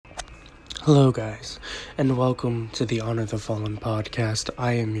Hello, guys, and welcome to the Honor the Fallen podcast.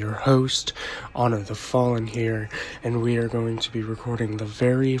 I am your host, Honor the Fallen here, and we are going to be recording the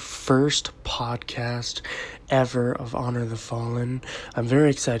very first podcast ever of Honor the Fallen. I'm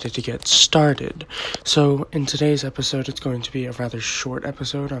very excited to get started. So, in today's episode, it's going to be a rather short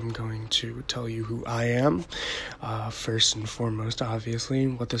episode. I'm going to tell you who I am, first and foremost, obviously,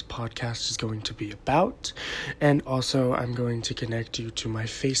 what this podcast is going to be about, and also I'm going to connect you to my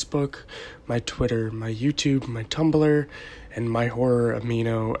Facebook, my Twitter, my YouTube, my Tumblr, and my horror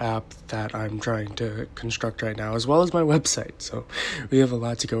amino app that I'm trying to construct right now, as well as my website. So we have a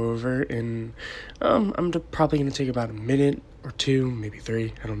lot to go over in, I'm probably going to take about a minute or two, maybe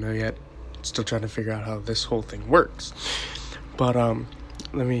 3, I don't know yet. Still trying to figure out how this whole thing works. But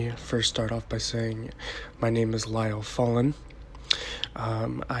let me first start off by saying my name is Lyle Fallen.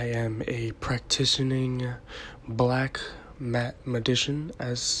 I am a practicing black magician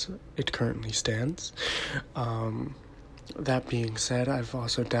as it currently stands. That being said, I've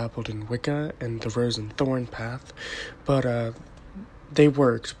also dabbled in Wicca and the Rose and Thorn path, but they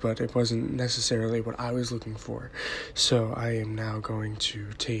worked, but it wasn't necessarily what I was looking for. So I am now going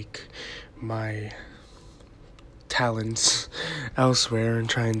to take my talents elsewhere and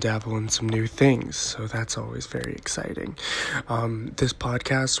try and dabble in some new things, so that's always very exciting. This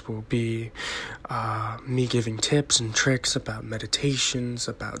podcast will be me giving tips and tricks about meditations,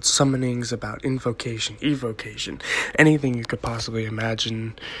 about summonings, about invocation, evocation, anything you could possibly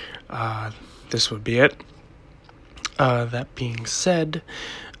imagine. This would be it. That being said,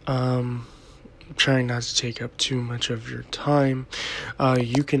 trying not to take up too much of your time,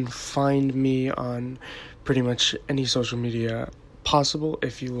 you can find me on pretty much any social media possible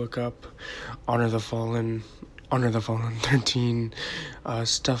if you look up Honor the Fallen 13,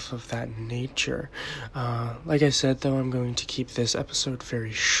 stuff of that nature. Like I said, though, I'm going to keep this episode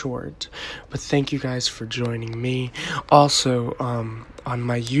very short, but thank you guys for joining me. Also, on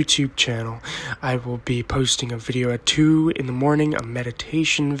my YouTube channel, I will be posting a video at 2 in the morning, a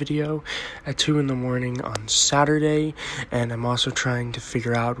meditation video at 2 in the morning on Saturday, and I'm also trying to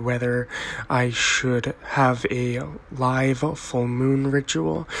figure out whether I should have a live full moon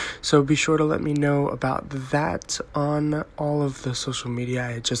ritual, so be sure to let me know about that on all of the social media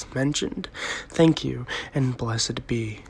I just mentioned. Thank you, and blessed be.